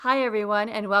Hi, everyone,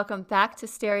 and welcome back to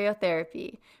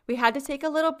Stereotherapy. We had to take a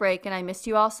little break, and I missed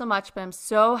you all so much, but I'm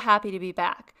so happy to be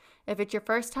back. If it's your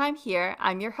first time here,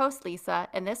 I'm your host, Lisa,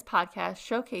 and this podcast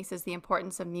showcases the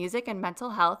importance of music and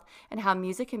mental health and how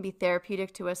music can be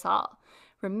therapeutic to us all.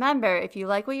 Remember, if you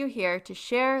like what you hear, to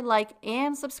share, like,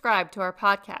 and subscribe to our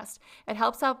podcast. It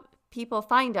helps out people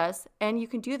find us, and you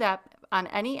can do that on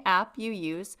any app you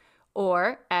use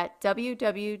or at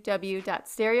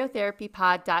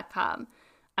www.stereotherapypod.com.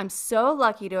 I'm so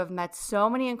lucky to have met so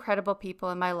many incredible people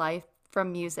in my life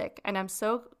from music, and I'm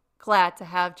so glad to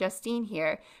have Justine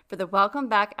here for the Welcome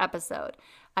Back episode.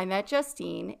 I met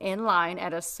Justine in line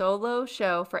at a solo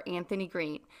show for Anthony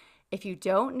Green. If you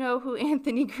don't know who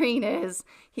Anthony Green is,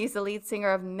 he's the lead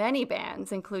singer of many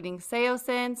bands, including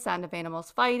Seosin, Sound of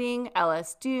Animals Fighting,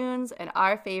 LS Dunes, and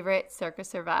our favorite, Circa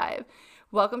Survive.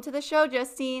 Welcome to the show,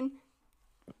 Justine.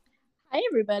 Hi,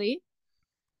 everybody.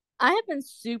 I have been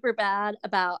super bad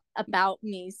about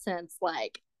me since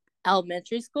like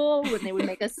elementary school when they would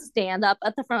make us stand up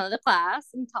at the front of the class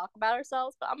and talk about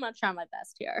ourselves, but I'm going to try my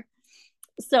best here.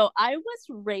 So, I was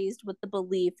raised with the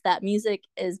belief that music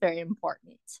is very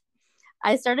important.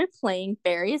 I started playing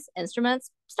various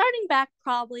instruments starting back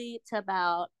probably to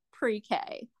about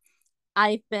pre-K.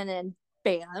 I've been in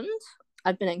band,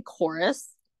 I've been in chorus,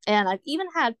 and I've even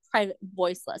had private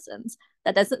voice lessons.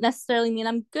 That doesn't necessarily mean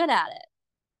I'm good at it,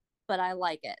 but I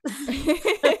like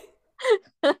it.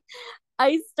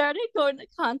 I started going to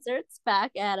concerts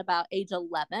back at about age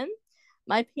 11.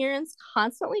 My parents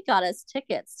constantly got us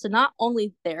tickets to not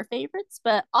only their favorites,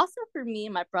 but also for me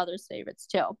and my brother's favorites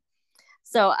too.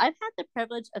 So I've had the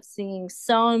privilege of seeing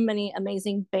so many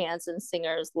amazing bands and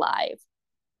singers live.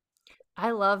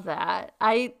 I love that.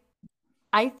 I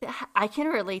I can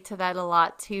relate to that a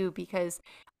lot too because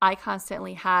I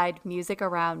constantly had music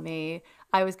around me.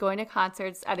 I was going to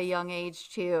concerts at a young age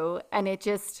too, and it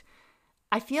just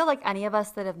I feel like any of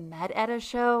us that have met at a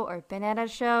show or been at a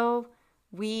show,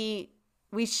 we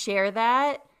share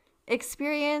that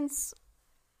experience,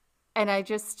 and I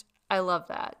love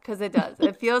that because it does.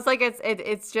 It feels like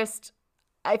it's just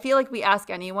I feel like we ask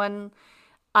anyone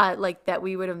like that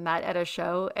we would have met at a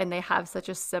show and they have such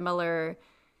a similar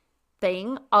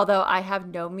thing, although I have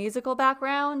no musical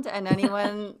background, and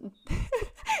anyone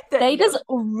that They knows. just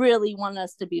really want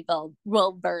us to be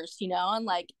well versed, in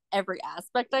like every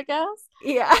aspect, I guess.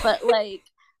 Yeah. But like,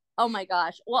 oh my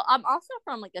gosh. Well, I'm also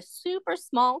from like a super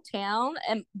small town,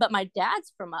 and but my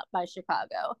dad's from up by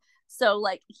Chicago. So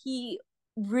like he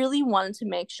really wanted to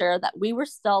make sure that we were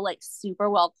still like super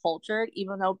well cultured,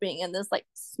 even though being in this like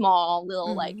small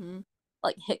little Hmm.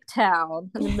 like hick town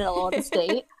in the middle of the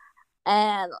state.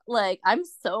 And like I'm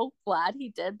so glad he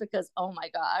did because oh my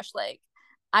gosh, like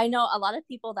I know a lot of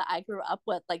people that I grew up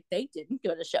with, like they didn't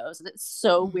go to shows. And it's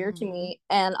so weird to Hmm. me.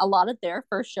 And a lot of their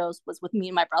first shows was with me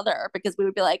and my brother because we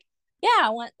would be like, yeah, I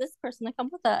want this person to come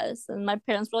with us. And my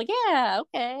parents were like, yeah,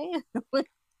 okay.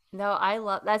 No, I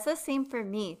love that's the same for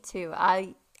me too.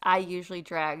 I usually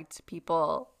dragged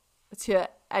people to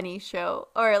any show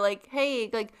or like, hey,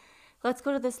 like let's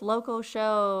go to this local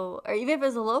show or even if it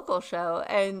was a local show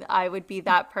and I would be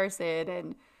that person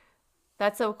and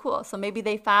that's so cool. So maybe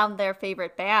they found their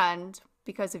favorite band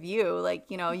because of you, like,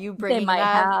 you They bringing might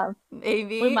them, have. We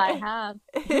maybe. might have.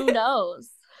 Who knows?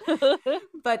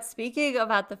 But speaking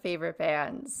about the favorite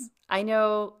bands, I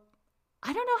don't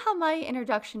know how my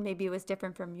introduction maybe was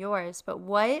different from yours, but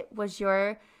what was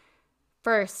your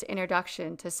first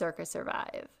introduction to Circus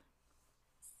Survive?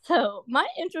 So my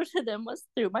intro to them was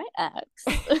through my ex,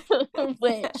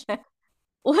 which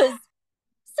was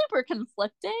super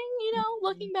conflicting,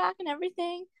 looking back and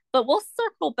everything. But we'll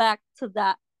circle back to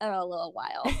that in a little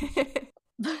while.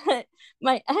 But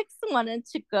my ex wanted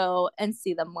to go and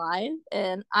see them live.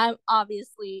 And I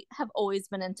obviously have always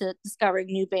been into discovering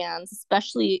new bands,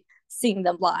 especially seeing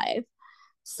them live.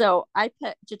 So I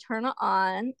put Jaterna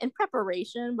on in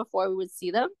preparation before we would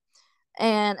see them.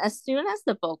 And as soon as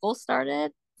the vocals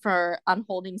started for I'm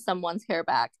Holding Someone's Hair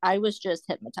Back, I was just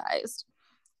hypnotized.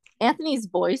 Anthony's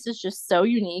voice is just so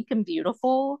unique and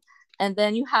beautiful. And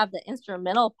then you have the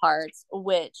instrumental parts,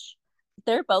 which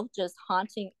they're both just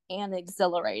haunting and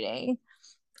exhilarating.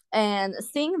 And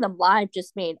seeing them live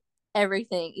just made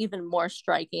everything even more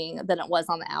striking than it was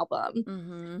on the album.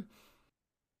 Hmm.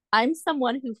 I'm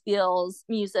someone who feels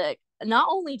music not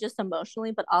only just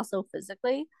emotionally, but also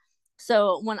physically.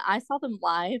 So when I saw them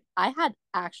live, I had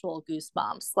actual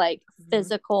goosebumps, like Hmm.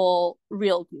 physical,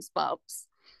 real goosebumps.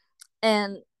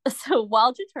 And so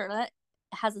while Juturna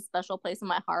has a special place in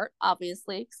my heart,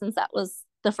 obviously, since that was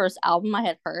the first album I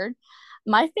had heard,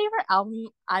 my favorite album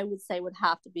I would say would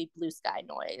have to be Blue Sky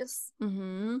Noise.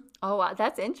 Hmm. Oh, wow,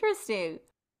 that's interesting.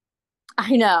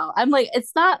 I know. I'm like,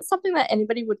 it's not something that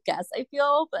anybody would guess, I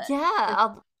feel, but it's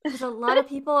Yeah, because a lot of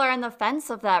people are on the fence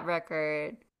of that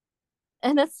record.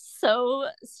 and it's so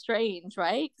strange,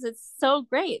 right? Because it's so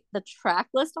great. The track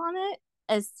list on it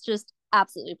is just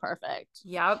absolutely perfect.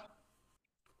 Yep.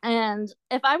 And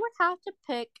if I would have to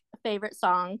pick favorite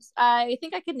songs, I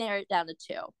think I could narrow it down to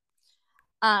two.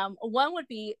 One would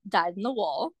be "Died in the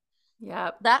Wool."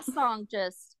 Yep. That song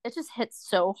just hits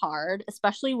so hard,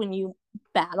 especially when you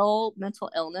battle mental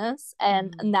illness.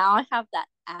 And Hmm. now I have that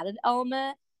added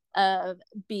element of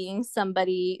being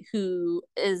somebody who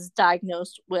is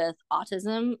diagnosed with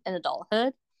autism in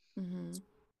adulthood. Hmm.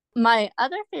 My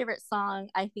other favorite song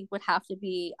I think would have to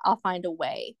be "I'll Find a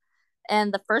Way."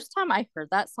 And the first time I heard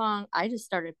that song, I just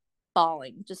started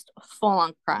bawling, just full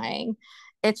on crying.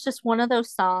 It's just one of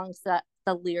those songs that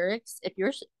the lyrics, if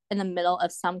you're in the middle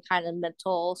of some kind of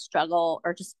mental struggle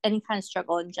or just any kind of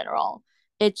struggle in general,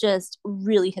 it just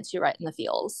really hits you right in the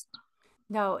feels.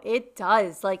 No, it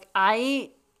does. Like,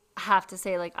 I have to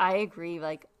say, like, I agree.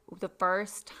 Like, the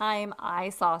first time I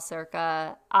saw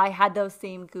Circa, I had those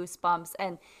same goosebumps,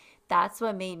 and that's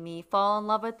what made me fall in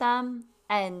love with them.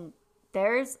 And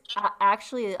there's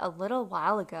actually a little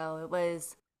while ago, it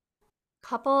was a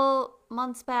couple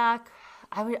months back.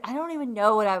 I don't even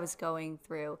know what I was going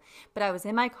through, but I was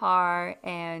in my car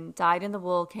and Dyed in the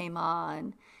Wool came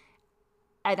on,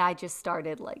 and I just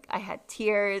started like I had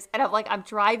tears, and I'm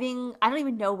driving. I don't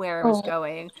even know where I was Oh,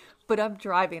 going, but I'm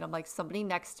driving. I'm like, somebody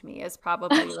next to me is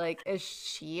probably like, is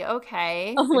she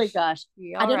okay? oh Is my gosh.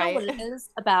 she I all don't know right? what it is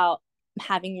about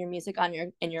having your music on your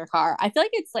in your car. I feel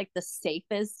like it's like the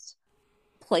safest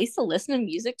place to listen to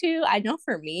music to. I know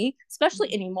for me,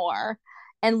 especially anymore,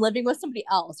 and living with somebody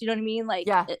else, you know what I mean? Like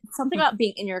Yeah. something about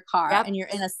being in your car Yep. and you're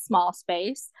in a small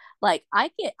space. Like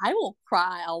I will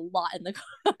cry a lot in the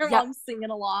car while I'm Yep. singing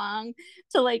along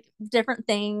to like different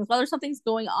things, whether something's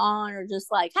going on or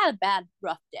just like had a bad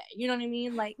rough day. You know what I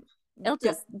mean? Like it'll Yep.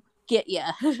 just get you.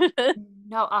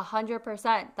 No,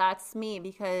 100%. That's me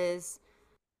because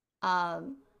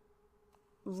um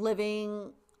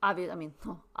living obviously, I mean,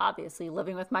 obviously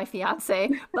living with my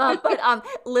fiance, but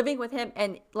living with him,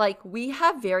 and like we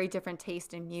have very different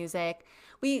taste in music.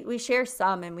 We share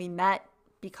some, and we met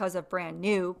because of brand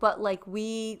new, but like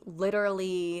we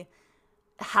literally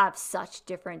have such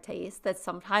different tastes that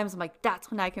sometimes I'm like, that's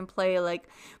when I can play like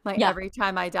my Yeah. Every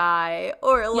Time I Die,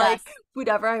 or like Yes.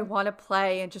 whatever I want to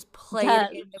play, and just play it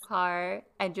Yes. in the car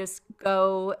and just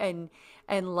go and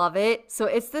love it. So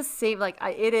it's the same, like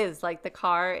it is like the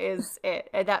car is it,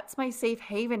 and that's my safe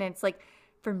haven. And it's like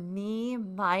for me,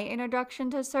 my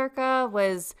introduction to Circa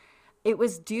was it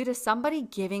was due to somebody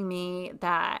giving me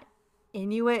that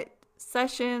Inuit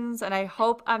sessions, and I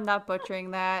hope I'm not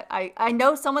butchering that. I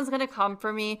know someone's gonna come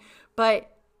for me, but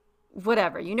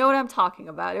whatever. You know what I'm talking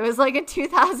about. It was like in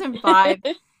 2005,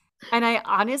 and I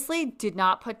honestly did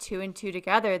not put two and two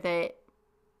together that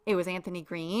it was Anthony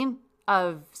Green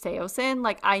of Seosin.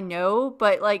 Like I know,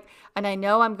 but like, and I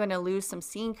know I'm gonna lose some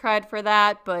scene cred for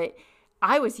that, but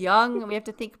I was young, and we have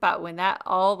to think about when that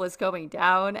all was going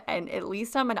down, and at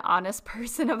least I'm an honest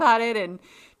person about it and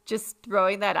just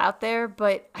throwing that out there.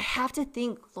 But I have to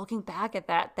think, looking back at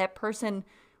that, that person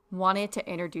wanted to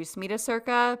introduce me to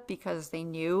Circa because they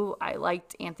knew I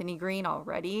liked Anthony Green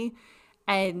already.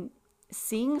 And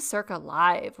seeing Circa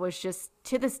live was just,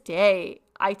 to this day,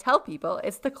 I tell people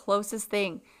it's the closest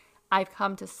thing I've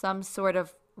come to some sort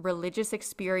of religious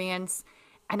experience.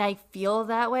 And I feel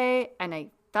that way, and I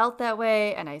felt that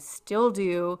way, and I still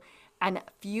do. And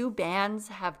few bands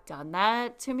have done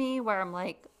that to me where I'm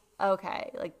like,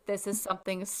 okay, like this is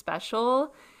something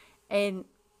special. And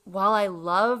while I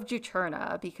love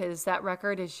Juturna because that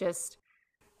record is just,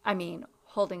 I mean,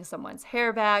 holding someone's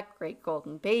hair back, Great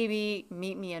Golden Baby,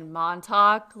 Meet Me in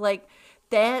Montauk, like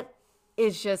that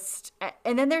is just,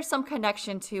 and then there's some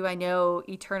connection to, I know,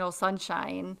 Eternal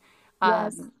Sunshine.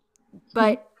 Yes. Um,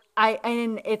 but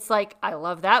and it's like, I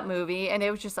love that movie. And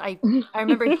it was just, I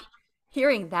remember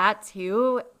hearing that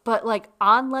too. But like,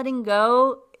 On Letting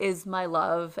Go is my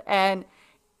love. And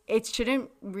it shouldn't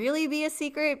really be a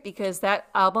secret because that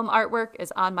album artwork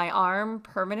is on my arm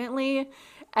permanently.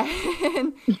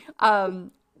 And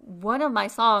one of my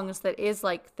songs that is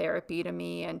like therapy to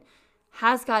me and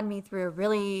has gotten me through a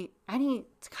really any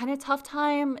kind of tough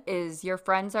time is Your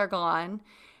Friends Are Gone.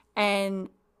 And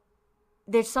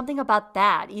there's something about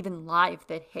that, even live,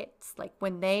 that hits. Like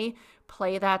when they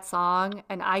play that song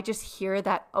and I just hear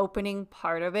that opening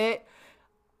part of it,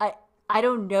 I I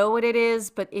don't know what it is,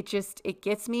 but it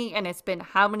gets me, and it's been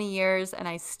how many years, and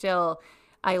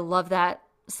I love that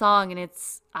song. And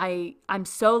I'm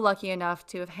so lucky enough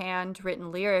to have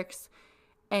handwritten lyrics,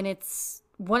 and it's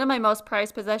one of my most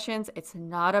prized possessions. It's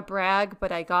not a brag,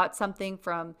 but I got something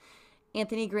from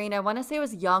Anthony Green. I want to say it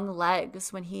was Young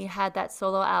Legs when he had that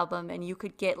solo album, and you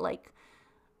could get like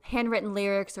handwritten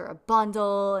lyrics or a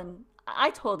bundle. And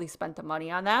I totally spent the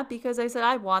money on that because I said,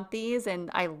 I want these and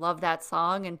I love that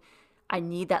song and I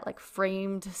need that like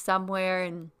framed somewhere.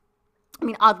 And I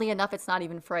mean, oddly enough, it's not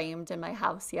even framed in my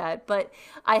house yet, but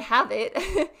I have it.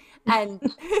 and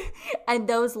and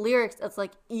those lyrics, it's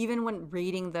like even when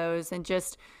reading those and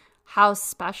just how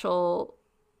special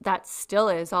that still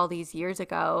is all these years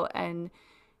ago. And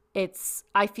it's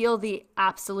I feel the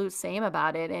absolute same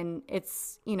about it. And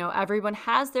it's, everyone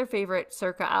has their favorite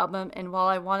Circa album, and while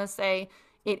I want to say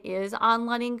it is on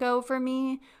Letting Go for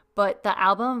me, but the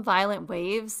album Violent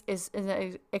Waves is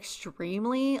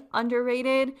extremely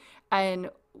underrated and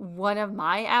one of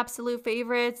my absolute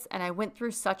favorites. And I went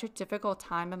through such a difficult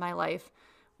time in my life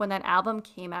when that album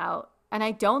came out, and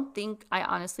I don't think I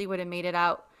honestly would have made it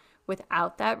out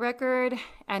without that record.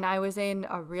 And I was in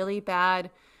a really bad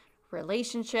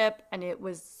relationship, and it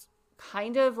was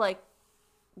kind of like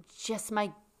just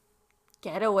my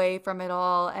getaway from it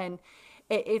all. And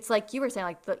it's like you were saying,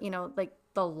 like like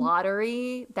the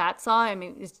lottery, that song, I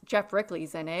mean, it's Jeff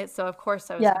Rickley's in it, so of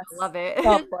course I was gonna Yes. love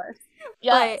Of it. course.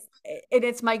 But Yes.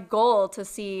 it's my goal to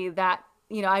see that.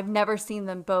 I've never seen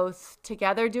them both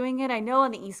together doing it. I know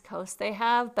on the East Coast they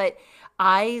have, but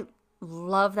I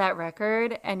love that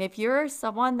record. And if you're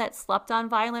someone that slept on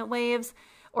Violent Waves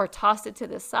or tossed it to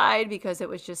the side because it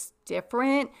was just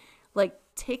different, like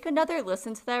take another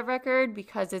listen to that record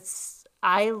because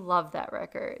I love that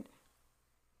record.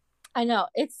 I know.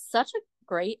 It's such a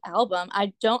great album.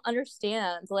 I don't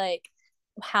understand like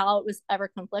how it was ever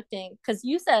conflicting, because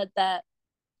you said that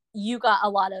you got a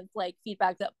lot of like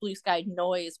feedback that Blue Sky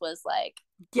Noise was like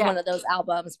Yeah. one of those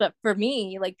albums. But for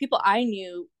me, like people I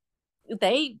knew,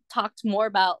 they talked more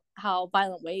about how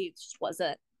Violent Waves just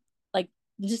wasn't like,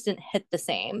 just didn't hit the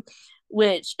same,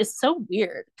 which is so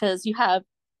weird because you have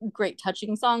great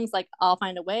touching songs like I'll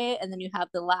Find a Way, and then you have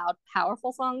the loud,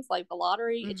 powerful songs like The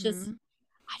Lottery. It's just, Hmm.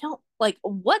 I don't like,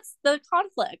 what's the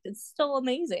conflict? It's still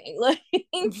amazing. Like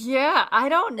Yeah, I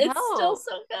don't it's still know.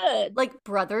 so good. Like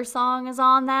Brother Song is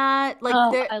on that. Like Oh,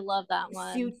 there I love that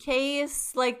one.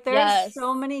 Suitcase, like there's Yes.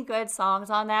 so many good songs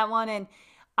on that one. And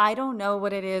I don't know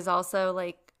what it is. Also,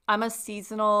 like I'm a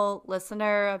seasonal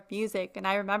listener of music, and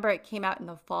I remember it came out in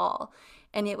the fall,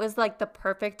 and it was like the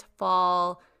perfect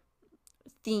fall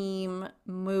theme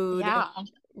mood Yeah.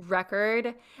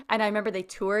 record. And I remember they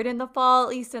toured in the fall, at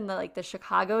least in the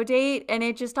Chicago date, and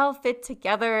it just all fit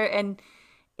together. And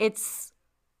it's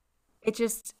it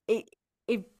just it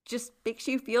just makes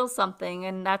you feel something,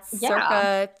 and that's Yeah.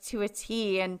 Circa to a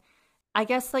T. And I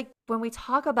guess like when we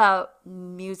talk about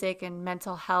music and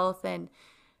mental health and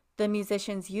the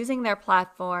musicians using their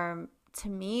platform, to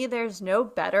me there's no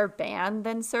better band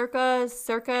than Circa.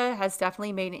 Circa has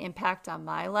definitely made an impact on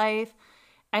my life,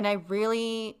 and I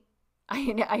really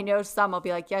I know some will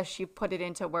be like, yes, you put it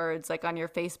into words like on your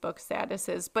Facebook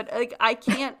statuses, but like I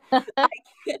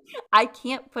I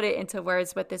can't put it into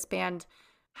words what this band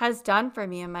has done for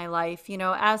me in my life,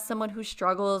 as someone who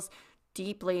struggles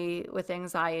deeply with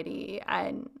anxiety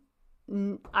and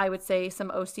I would say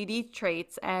some OCD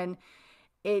traits. And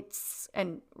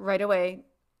and right away,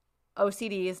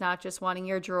 OCD is not just wanting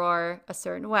your drawer a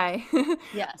certain way,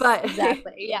 Yes, but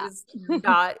exactly. it Yeah. is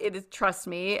not, it is, trust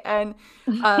me. And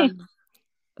um,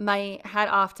 my hat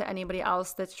off to anybody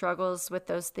else that struggles with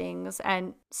those things.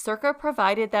 And Circa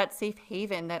provided that safe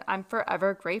haven that I'm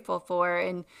forever grateful for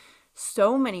in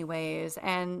so many ways.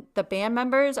 And the band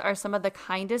members are some of the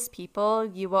kindest people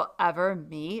you will ever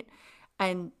meet.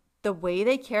 And the way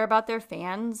they care about their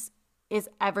fans is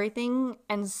everything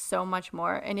and so much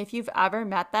more. And if you've ever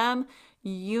met them,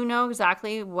 you know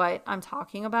exactly what I'm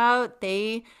talking about.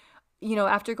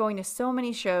 After going to so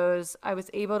many shows, I was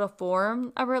able to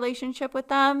form a relationship with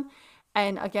them.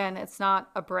 And again, it's not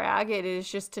a brag, it is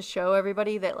just to show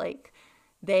everybody that, like,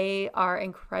 they are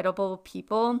incredible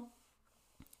people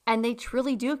and they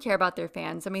truly do care about their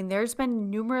fans. I mean, there's been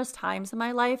numerous times in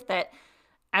my life that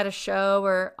at a show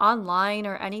or online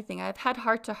or anything, I've had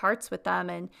heart to hearts with them.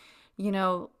 And, you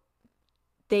know,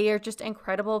 they are just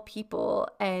incredible people.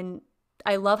 And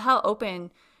I love how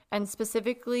open and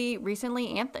specifically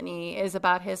recently Anthony is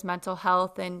about his mental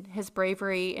health and his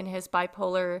bravery and his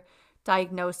bipolar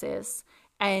diagnosis.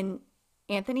 And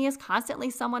Anthony is constantly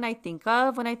someone I think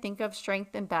of when I think of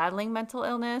strength in battling mental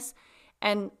illness.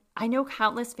 And I know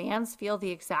countless fans feel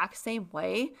the exact same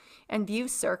way and view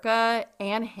Circa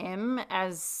and him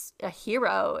as a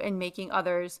hero in making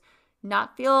others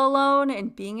not feel alone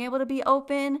and being able to be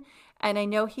open. And I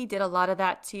know he did a lot of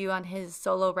that too on his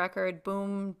solo record,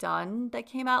 Boom Done, that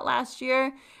came out last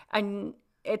year. And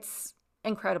it's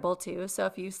incredible too. So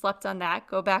if you slept on that,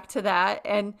 go back to that.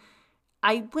 And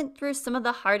I went through some of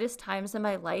the hardest times in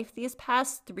my life these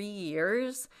past 3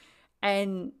 years.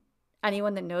 And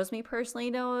anyone that knows me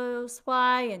personally knows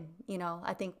why. And,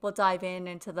 I think we'll dive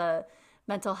into the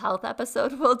mental health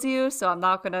episode we'll do. So I'm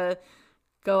not going to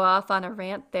go off on a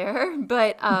rant there.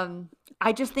 But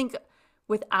I just think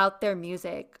without their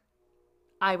music,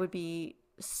 I would be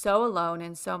so alone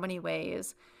in so many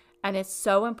ways. And it's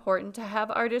so important to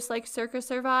have artists like Circa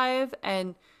survive.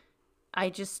 And I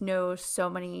just know so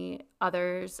many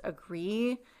others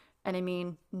agree. And I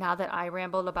mean, now that I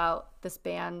rambled about this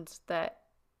band that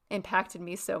impacted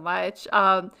me so much,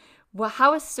 well,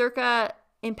 how has Circa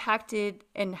impacted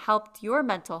and helped your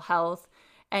mental health?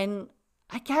 And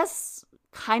I guess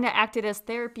kind of acted as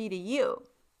therapy to you.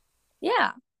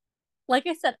 Yeah. Like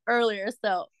I said earlier,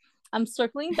 so I'm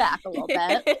circling back a little bit.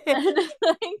 And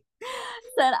I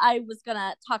said I was going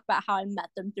to talk about how I met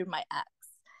them through my ex.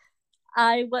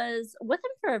 I was with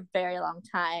him for a very long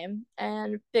time.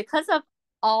 And because of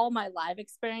all my live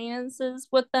experiences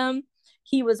with them,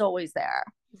 he was always there.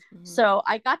 Mhm. So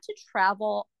I got to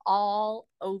travel all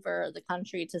over the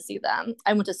country to see them.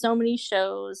 I went to so many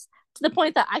shows to the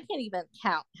point that I can't even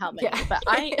count how Yeah. many, but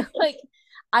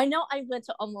I know I went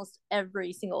to almost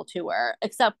every single tour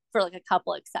except for like a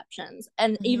couple exceptions.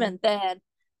 And Mhm. even then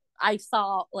I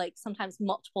saw like sometimes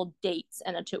multiple dates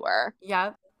in a tour.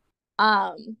 Yep.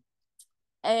 Um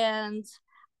and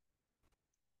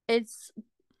it's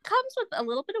comes with a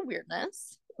little bit of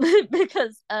weirdness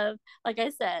because of, like I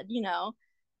said,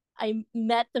 I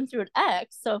met them through an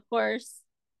ex, so of course,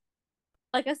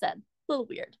 like I said, a little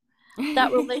weird.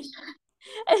 That relation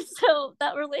and so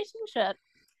that relationship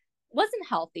wasn't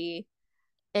healthy.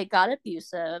 It got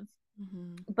abusive,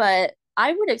 Mhm. but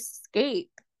I would escape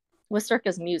with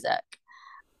Circa's music.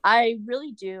 I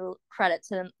really do credit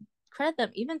them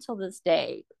even till this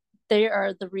day. They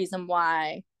are the reason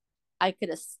why I could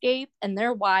escape, and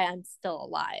they're why I'm still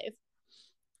alive.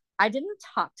 I didn't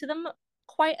talk to them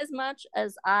quite as much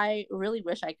as I really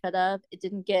wish I could have.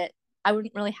 I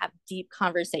wouldn't really have deep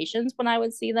conversations when I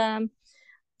would see them.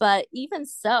 But even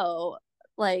so,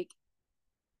 like,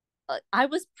 I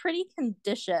was pretty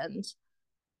conditioned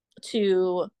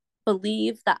to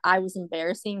believe that I was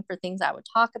embarrassing for things I would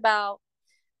talk about,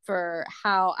 for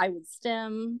how I would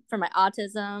stem, for my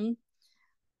autism.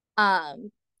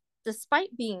 Um,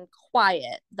 Despite being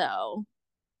quiet, though,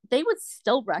 they would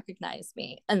still recognize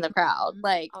me in the crowd. Mhm.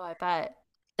 Like, Oh, I bet.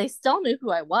 they still knew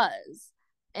who I was.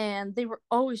 And they were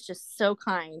always just so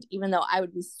kind, even though I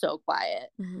would be so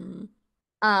quiet. Mhm.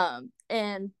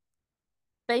 And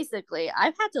basically,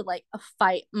 I've had to like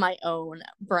fight my own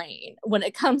brain when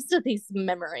it comes to these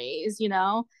memories,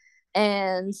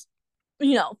 And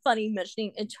funny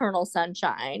mentioning Eternal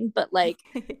Sunshine, but like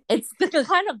it's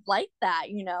kind of like that,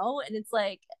 And it's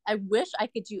like I wish I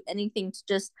could do anything to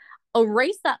just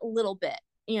erase that little bit,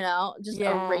 just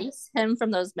Yeah, erase him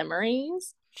from those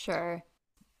memories. sure.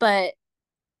 But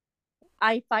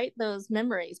I fight those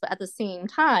memories, but at the same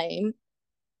time,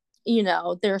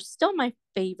 they're still my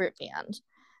favorite band.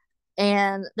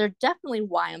 And they're definitely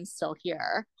why I'm still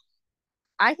here.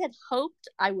 I had hoped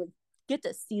I would get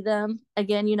to see them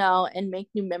again, and make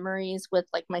new memories with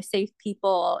like my safe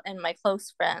people and my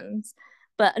close friends.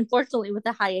 But unfortunately, with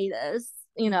the hiatus,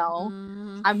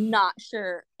 Mhm. I'm not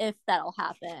sure if that'll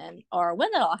happen or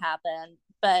when that'll happen.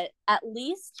 But at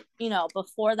least,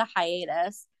 before the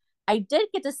hiatus, I did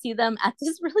get to see them at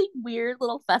this really weird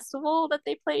little festival that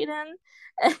they played in,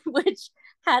 which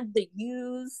had the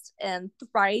Used and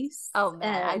Thrice Oh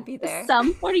man, I'd and be there.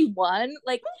 some 41.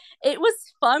 Like it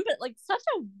was fun, but like such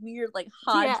a weird like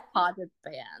Yeah. hodgepodge of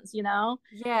bands.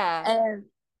 Yeah. And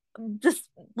just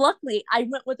luckily I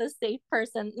went with a safe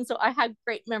person, and so I had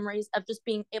great memories of just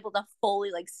being able to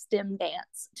fully like stem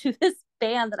dance to this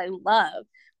band that I love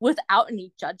without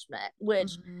any judgment,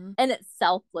 which Mhm. in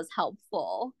itself was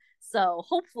helpful. So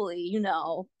hopefully,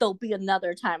 there'll be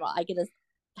another time I get to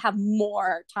have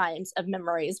more times of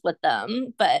memories with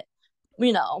them, but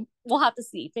we'll have to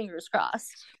see. Fingers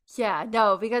crossed. Yeah,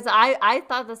 no, because I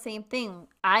thought the same thing.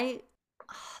 I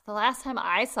the last time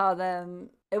I saw them,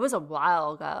 it was a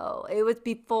while ago. It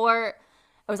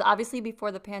was obviously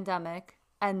before the pandemic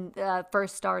and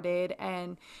first started,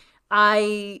 and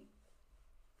I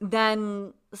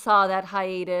then saw that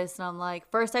hiatus, and I'm like,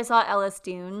 first I saw Ellis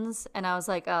Dunes, and I was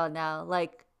like, oh no,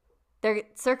 like they're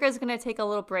Circa's gonna take a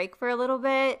little break for a little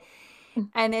bit,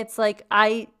 and it's like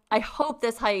I hope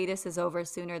this hiatus is over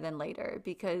sooner than later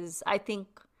because I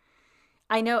think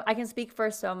I know I can speak for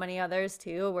so many others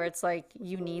too, where it's like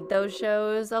you need those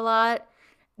shows a lot.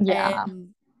 Yeah.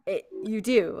 And you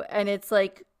do. And it's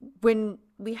like when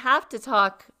we have to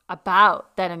talk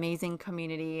about that amazing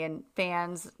community and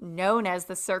fans known as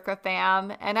the Circa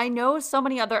fam. And I know so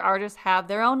many other artists have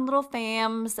their own little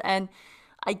fams, and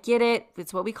I get it.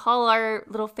 It's what we call our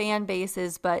little fan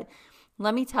bases. But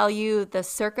let me tell you, the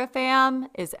Circa fam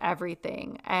is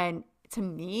everything. And to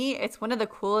me, it's one of the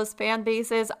coolest fan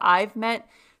bases. I've met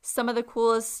some of the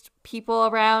coolest people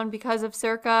around because of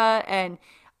Circa. And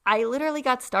I literally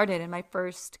got started in my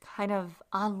first kind of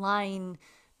online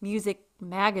music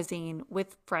magazine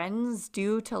with friends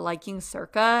due to liking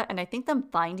Circa. And I think them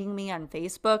finding me on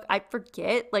Facebook. I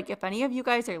forget, like, if any of you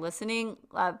guys are listening,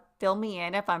 fill me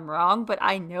in if I'm wrong, but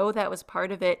I know that was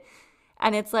part of it.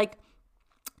 And it's like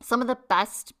some of the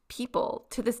best people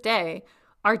to this day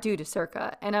are due to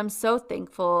Circa. And I'm so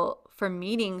thankful for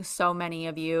meeting so many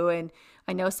of you. And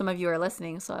I know some of you are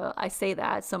listening, so I say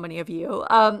that, so many of you.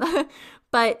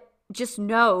 But just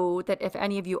know that if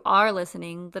any of you are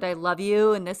listening, that I love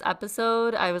you. In this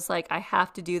episode, I was like, I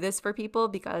have to do this for people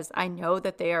because I know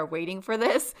that they are waiting for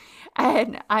this.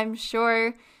 And I'm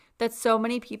sure that so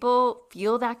many people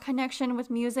feel that connection with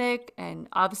music and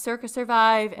of Circa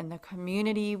Survive and the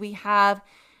community we have.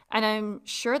 And I'm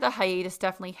sure the hiatus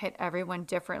definitely hit everyone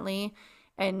differently.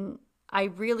 And I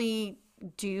really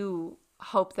do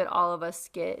hope that all of us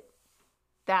get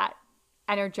that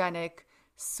energetic,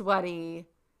 sweaty,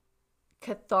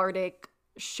 cathartic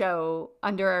show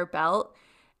under our belt.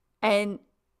 And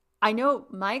I know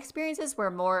my experiences were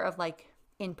more of like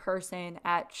in person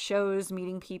at shows,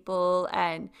 meeting people,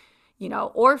 and,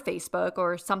 or Facebook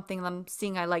or something I'm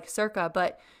seeing I like Circa.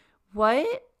 But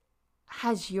what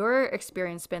has your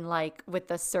experience been like with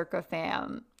the Circa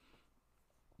fam?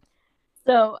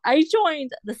 So I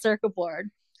joined the Circa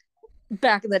board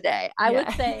back in the day. I would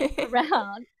Yeah. say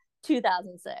around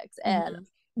 2006, and Mhm.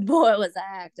 boy was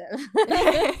I active.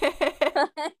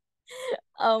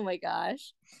 Oh my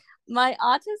gosh. My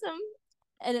autism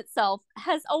in itself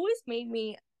has always made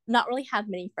me not really have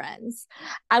many friends.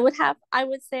 I would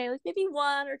say like maybe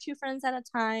one or two friends at a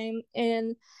time,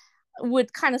 and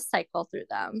would kind of cycle through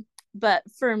them. But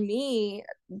for me,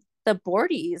 the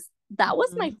boardies, that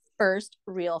was my Mhm. first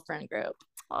real friend group.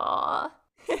 Aw.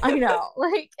 I know,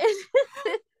 like,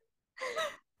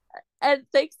 and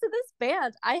thanks to this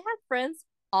band, I have friends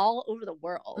all over the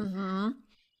world, Mhm.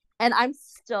 and I'm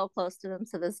still close to them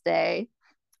to this day.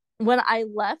 When I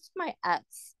left my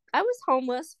ex, I was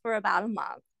homeless for about a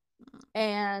month.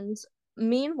 And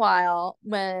meanwhile,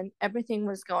 when everything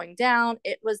was going down,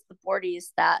 it was the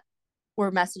boardies that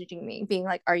were messaging me, being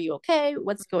like, "Are you okay?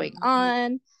 What's going Mhm.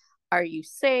 on? Are you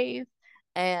safe?"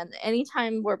 And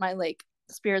anytime where my like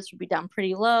spirits would be down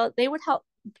pretty low, they would help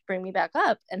bring me back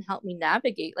up and help me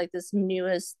navigate like this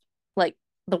newest, like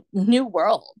the new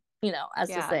world, as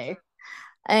to Yeah. say.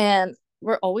 And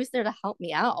we're always there to help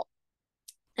me out.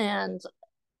 And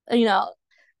you know,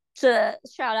 to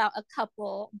shout out a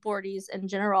couple boardies in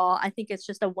general, I think it's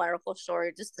just a wonderful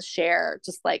story just to share,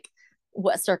 just like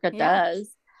what Circa Yeah.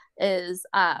 does is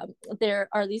there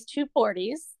are these two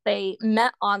boardies. They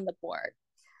met on the board,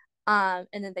 and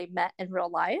then they met in real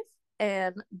life.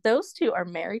 And those two are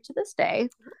married to this day,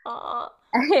 Aw.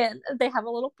 and they have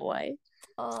a little boy.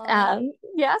 Aw.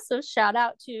 Yeah, so shout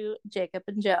out to Jacob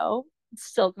and Joe,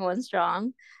 still going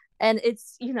strong. And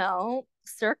it's,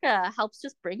 Circa helps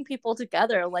just bring people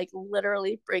together, like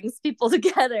literally brings people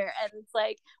together. And it's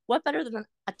like, what better than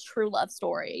a true love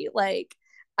story? Like,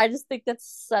 I just think that's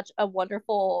such a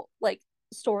wonderful, like,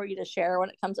 story to share when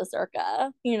it comes to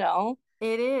Circa.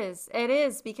 It is. It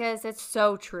is because it's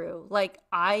so true. Like,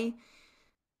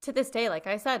 to this day, like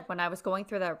I said, when I was going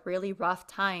through that really rough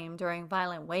time during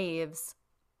Violent Waves,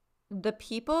 the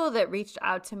people that reached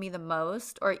out to me the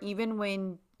most, or even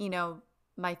when,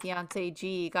 my fiance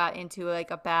G got into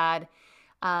like a bad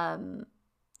um,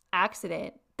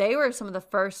 accident, they were some of the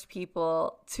first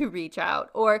people to reach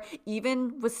out. Or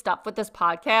even with stuff with this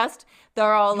podcast,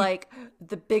 they're all like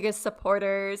the biggest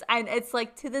supporters. And it's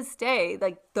like to this day,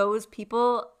 like those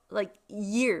people, like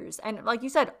years, and like you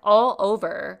said, Yeah.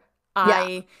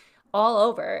 I, all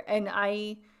over. And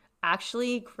I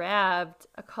actually grabbed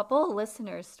a couple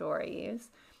listener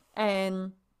stories.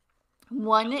 And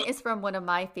one is from one of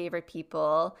my favorite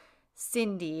people,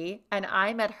 Cindy, and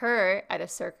I met her at a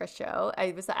circus show.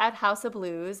 I was at House of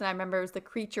Blues, and I remember it was the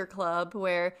Creature Club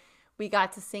where we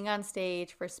got to sing on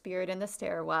stage for Spirit in the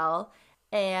Stairwell.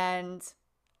 And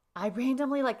I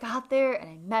randomly like got there and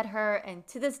I met her, and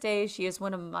to this day she is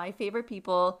one of my favorite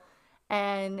people.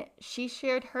 And she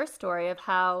shared her story of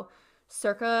how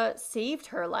Circa saved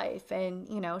her life. And,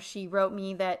 she wrote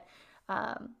me that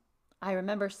um, I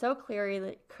remember so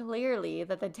clearly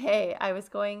that the day I was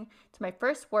going to my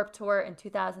first Warp Tour in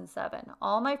 2007,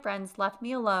 all my friends left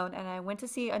me alone and I went to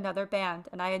see another band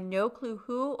and I had no clue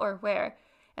who or where.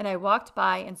 And I walked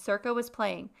by and Circa was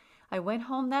playing. I went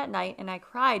home that night and I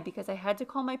cried because I had to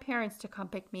call my parents to come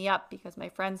pick me up because my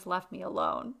friends left me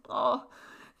alone. Oh,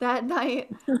 that night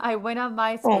I went on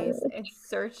MySpace Oh, and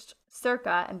searched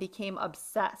Circa and became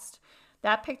obsessed.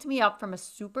 That picked me up from a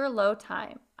super low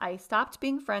time. I stopped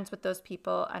being friends with those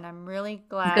people, and I'm really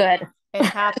glad good. it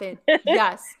happened.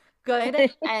 Yes, good.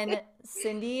 And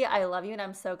Cindy, I love you, and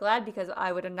I'm so glad because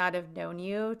I would not have known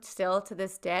you still to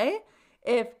this day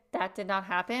if that did not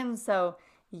happen. So,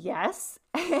 yes.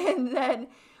 And then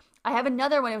I have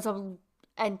another one. It was a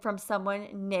and from someone,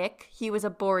 Nick. He was a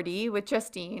boardie with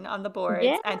Justine on the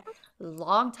Yeah. boards, and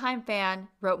longtime fan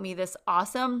wrote me this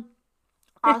awesome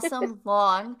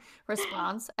long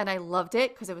response, and I loved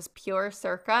it because it was pure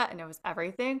Circa and it was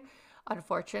everything.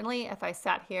 Unfortunately, if I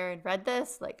sat here and read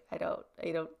this, like I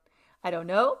don't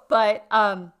know, but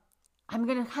I'm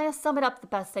gonna kind of sum it up the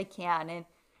best I can. And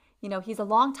he's a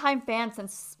longtime fan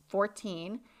since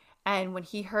 14, and when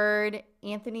he heard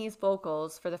Anthony's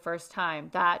vocals for the first time,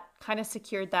 that kind of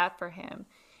secured that for him.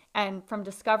 And from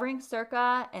discovering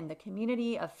Circa and the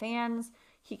community of fans,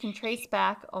 he can trace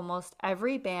back almost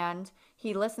every band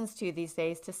he listens to these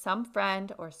days to some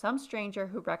friend or some stranger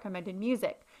who recommended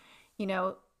music. You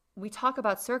know, we talk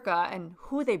about Circa and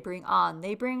who they bring on.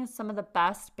 They bring some of the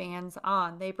best bands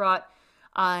on. They brought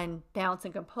on Balance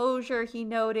and Composure, he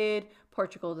noted,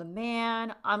 Portugal the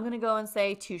Man. I'm going to go and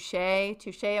say Touche.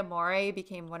 Touche Amore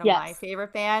became one of my Yes.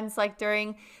 favorite bands like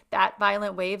during that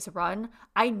Violent Waves run.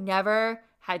 I never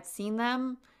had seen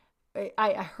them.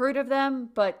 I heard of them,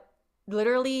 but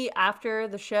literally after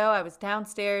the show, I was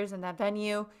downstairs in that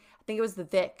venue. I think it was the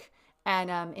Vic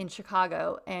and in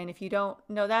Chicago. And if you don't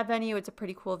know that venue, it's a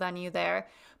pretty cool venue there.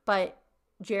 But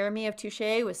Jeremy of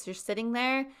Touche was just sitting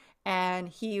there and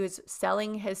he was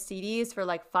selling his CDs for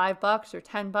like $5 or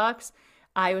 $10.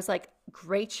 I was like,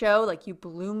 great show. Like, you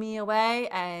blew me away.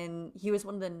 And he was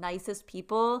one of the nicest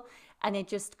people. And it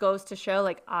just goes to show,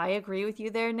 like, I agree with you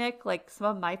there, Nick. Like, some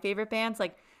of my favorite bands,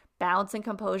 like Balance and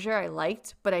Composure, I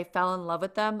liked, but I fell in love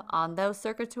with them on those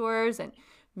Circa tours. And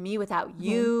Me Without Mhm.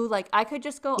 You, like, I could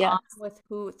just go on Yes. with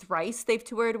who Thrice they've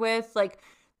toured with. Like,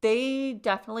 they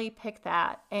definitely picked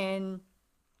that. And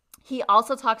he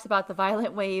also talks about the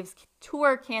Violent Waves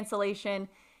tour cancellation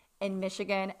in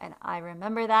Michigan. And I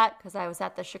remember that because I was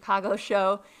at the Chicago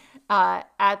show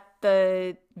at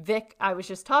the Vic I was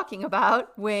just talking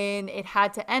about when it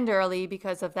had to end early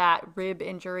because of that rib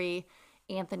injury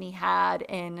Anthony had.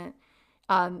 And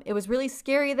it was really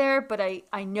scary there, but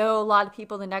I know a lot of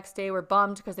people the next day were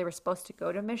bummed because they were supposed to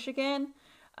go to Michigan.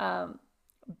 Um,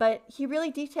 but he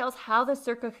really details how the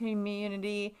Circa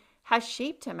community has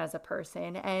shaped him as a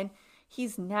person. And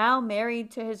he's now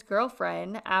married to his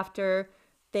girlfriend after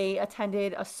they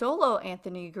attended a solo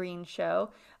Anthony Green show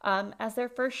as their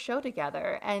first show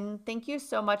together. And thank you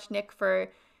so much, Nick,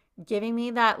 for giving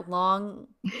me that long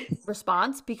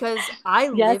response because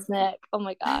Yes, Nick. Oh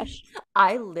my gosh.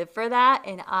 I live for that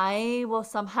and I will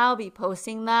somehow be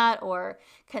posting that or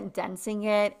condensing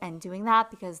it and doing that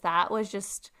because that was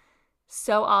just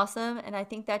so awesome. And I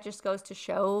think that just goes to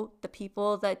show the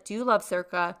people that do love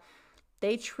Circa,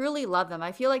 they truly love them.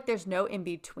 I feel like there's no in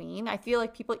between. I feel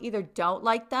like people either don't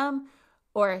like them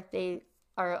or they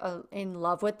are in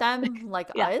love with them like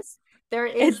Yeah. us. There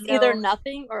is It's either no,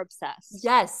 nothing or obsessed.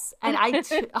 yes. And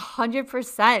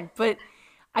 100%. But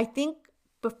I think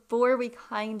before we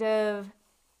kind of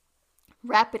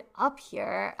wrap it up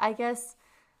here, I guess,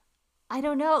 I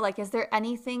don't know, like, is there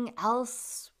anything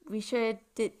else we should,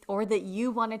 did, or that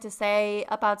you wanted to say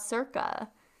about Circa?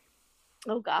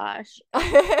 Oh gosh.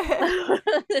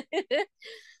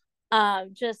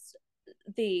 Just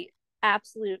the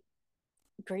absolute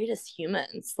greatest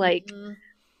humans. Like, Mhm.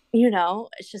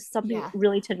 it's just something Yeah,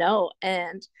 really to know.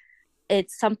 And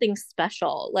it's something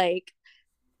special. Like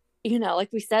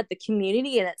we said, the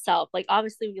community in itself, like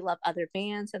obviously we love other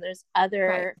bands and there's right.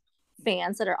 other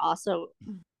fans that are also,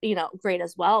 great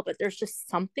as well. But there's just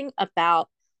something about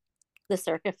the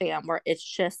Circa fam where it's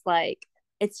just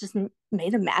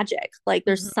made of magic. Like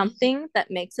there's Hmm. something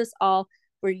that makes us all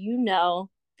where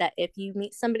that if you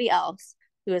meet somebody else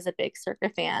who is a big Circa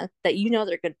fan, that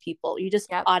they're good people. You just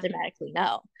Yep. automatically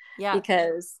know Yeah.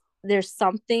 because there's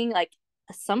something like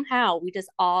somehow we just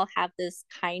all have this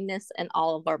kindness in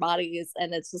all of our bodies,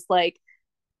 and it's just like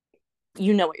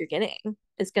what you're getting.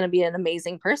 It's going to be an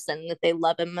amazing person if they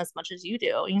love him as much as you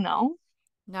do.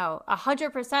 No,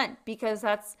 100% because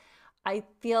that's I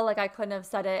feel like I couldn't have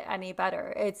said it any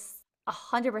better. It's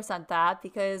 100% that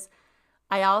because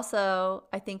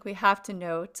I think we have to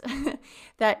note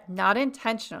that not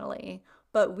intentionally,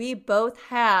 but we both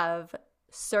have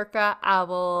Circa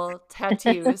owl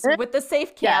tattoos with the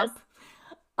safe Yes. camp.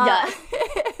 Uh,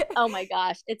 Yes. Oh my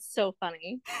gosh, it's so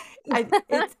funny.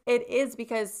 it is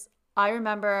because I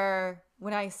remember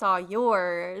when I saw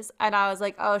yours and I was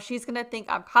like, oh, she's gonna think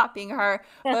I'm copying her.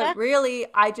 But really,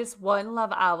 I just one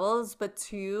love owls, but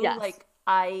two, Yes. like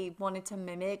I wanted to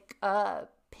mimic a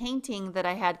painting that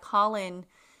I had Colin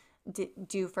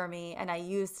do for me, and I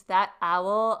used that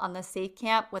owl on the safe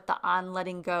camp with the On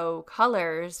Letting Go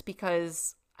colors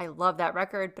because I love that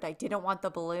record, but I didn't want the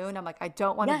balloon. I'm like, I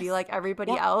don't want to be Yes. like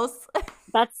everybody Yep. else.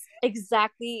 That's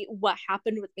exactly what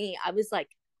happened with me. I was like,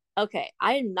 okay,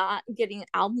 I am not getting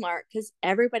album art because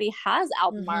everybody has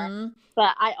album art. Hmm.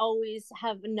 But I always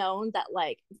have known that,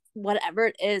 like, whatever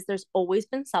it is, there's always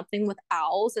been something with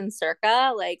owls and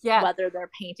Circa, like, Yeah. whether they're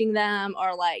painting them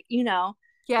or, like, Yeah.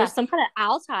 there's some kind of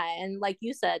owl tie. And like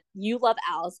you said, you love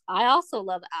owls. I also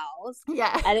love owls.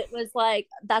 Yeah. And it was like,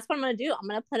 that's what I'm going to do. I'm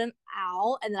going to put an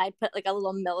owl, and then I put like a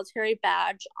little military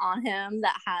badge on him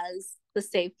that has the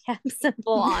safe camp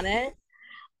symbol on it.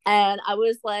 And I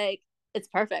was like, it's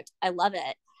perfect. I love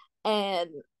it. And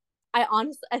I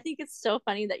think it's so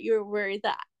funny that you were worried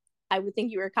that I would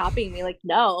think you were copying me. Like,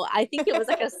 no, I think it was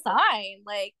like a sign.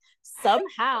 Like,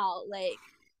 somehow, like,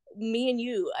 me and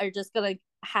you are just going to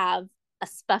have a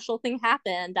special thing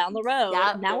happen down the road.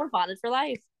 Yeah. Now we're bonded for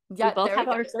life. We Yeah. both There we have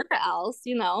go. our Circa owls.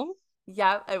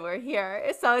 Yeah. And we're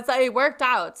here. So it's like, it worked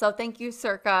out. So thank you,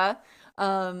 Circa.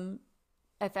 Um,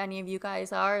 if any of you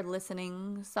guys are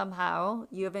listening somehow,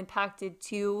 you have impacted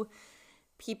two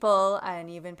people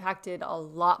and you've impacted a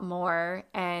lot more.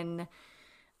 And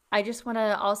I just want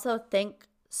to also thank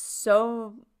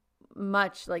so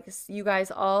much, like you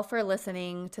guys all, for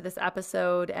listening to this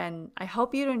episode. And I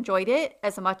hope you enjoyed it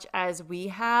as much as we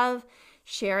have,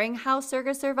 sharing how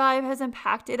Circa Survive has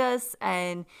impacted us.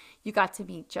 And you got to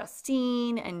meet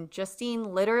Justine, and Justine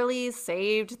literally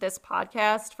saved this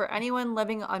podcast for anyone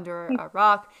living under a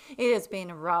rock. It has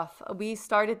been rough. We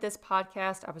started this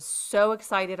podcast. I was so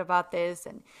excited about this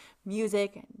and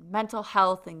music and mental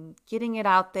health and getting it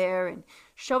out there and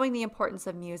showing the importance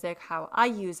of music, how I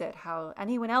use it, how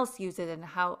anyone else uses it, and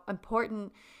how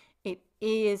important it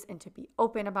is, and to be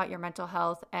open about your mental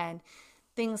health. And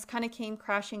things kind of came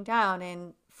crashing down.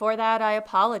 And for that, I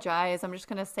apologize. I'm just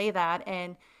going to say that.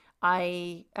 And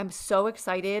I am so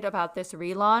excited about this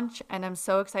relaunch. And I'm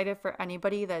so excited for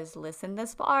anybody that has listened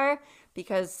this far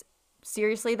because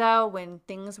seriously, though, when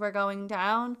things were going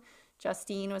down,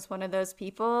 Justine was one of those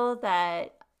people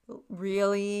that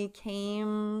really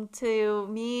came to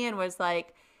me and was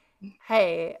like,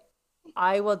 hey,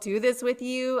 I will do this with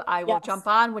you. I will jump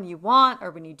Yes. on when you want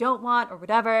or when you don't want or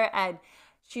whatever. And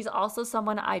she's also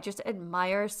someone I just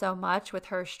admire so much with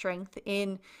her strength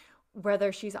in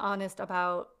whether she's honest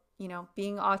about,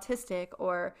 being autistic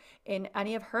or in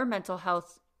any of her mental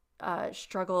health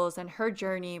struggles and her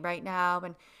journey right now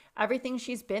and everything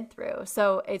she's been through.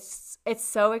 So it's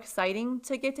so exciting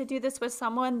to get to do this with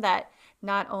someone that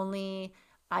not only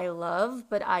I love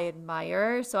but I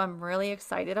admire. So I'm really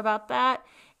excited about that.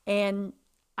 And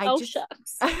I Oh, just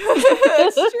shucks.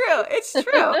 it's true. It's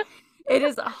true. It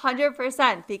is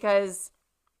 100% because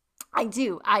I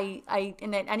do.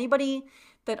 And then anybody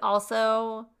that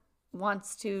also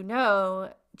wants to know,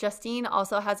 Justine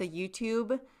also has a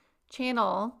YouTube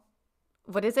channel.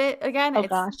 What is it again? Oh It's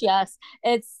gosh, yes.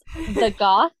 It's the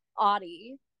goth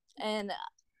Audie. And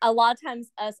a lot of times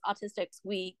us autistics,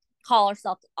 we call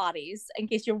ourselves Audis, in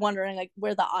case you're wondering like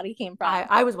where the Audie came I from.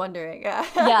 I was wondering. Yeah.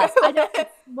 Yes, I don't,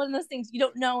 it's one of those things you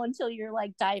don't know until you're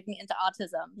like diving into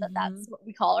autism, that Hmm. that's what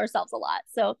we call ourselves a lot.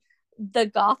 So the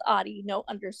goth Audie, no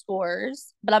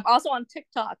underscores. But I'm also on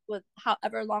TikTok with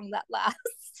however long that lasts.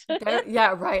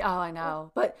 Yeah, right. Oh, I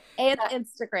know. But And that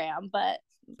Instagram, but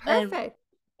and perfect.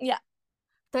 yeah.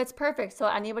 That's perfect. So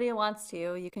anybody who wants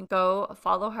to, you can go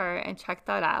follow her and check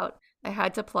that out. I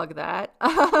had to plug that.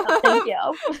 Oh, thank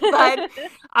you. But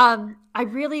I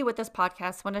really, with this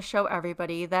podcast, want to show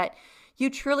everybody that you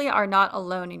truly are not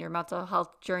alone in your mental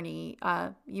health journey.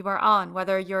 You are on,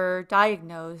 whether you're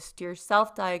diagnosed, you're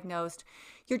self-diagnosed,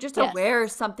 you're just Yes. aware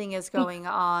something is going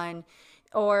on,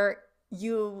 or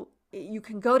you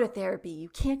can go to therapy, you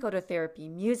can't go to therapy.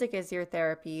 Music is your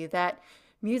therapy. That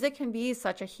music can be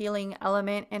such a healing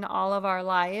element in all of our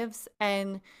lives.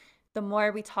 And the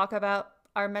more we talk about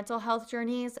our mental health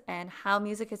journeys and how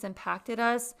music has impacted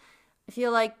us, I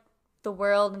feel like the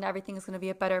world and everything is going to be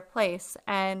a better place.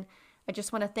 And I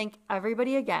just want to thank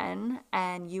everybody again,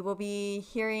 and you will be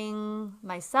hearing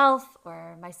myself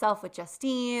or myself with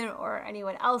Justine or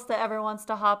anyone else that ever wants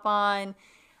to hop on.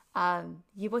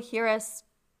 You will hear us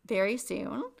very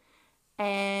soon,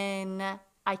 and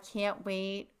I can't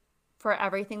wait for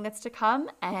everything that's to come,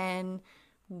 and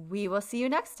we will see you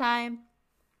next time.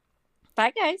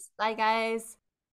 Bye, guys. Bye, guys.